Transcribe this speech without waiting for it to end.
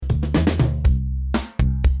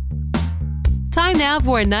Time now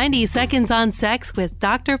for 90 Seconds on Sex with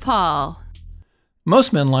Dr. Paul.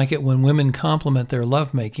 Most men like it when women compliment their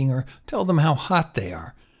lovemaking or tell them how hot they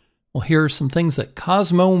are. Well, here are some things that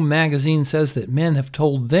Cosmo magazine says that men have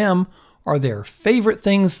told them are their favorite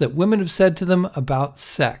things that women have said to them about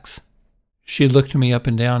sex. She looked me up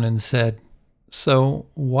and down and said, "So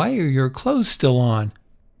why are your clothes still on?"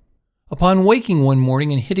 Upon waking one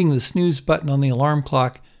morning and hitting the snooze button on the alarm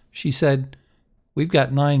clock, she said, "We've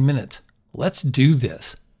got 9 minutes. Let's do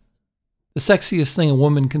this." The sexiest thing a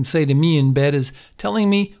woman can say to me in bed is telling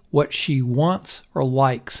me what she wants or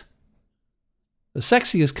likes. The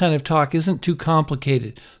sexiest kind of talk isn't too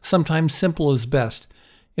complicated. Sometimes simple is best.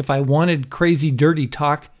 If I wanted crazy, dirty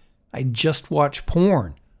talk, I'd just watch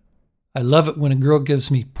porn. I love it when a girl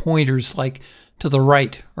gives me pointers like to the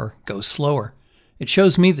right or go slower. It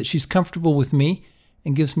shows me that she's comfortable with me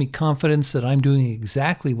and gives me confidence that I'm doing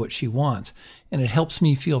exactly what she wants, and it helps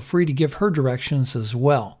me feel free to give her directions as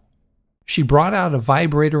well. She brought out a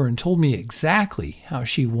vibrator and told me exactly how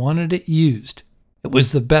she wanted it used. It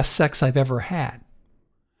was the best sex I've ever had.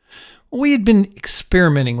 We had been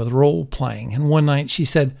experimenting with role-playing, and one night she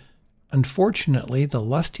said, "Unfortunately, the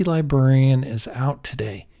lusty librarian is out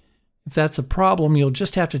today. If that's a problem, you'll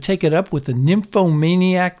just have to take it up with the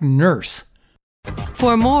nymphomaniac nurse."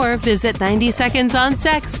 For more, visit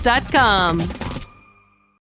 90secondsonsex.com.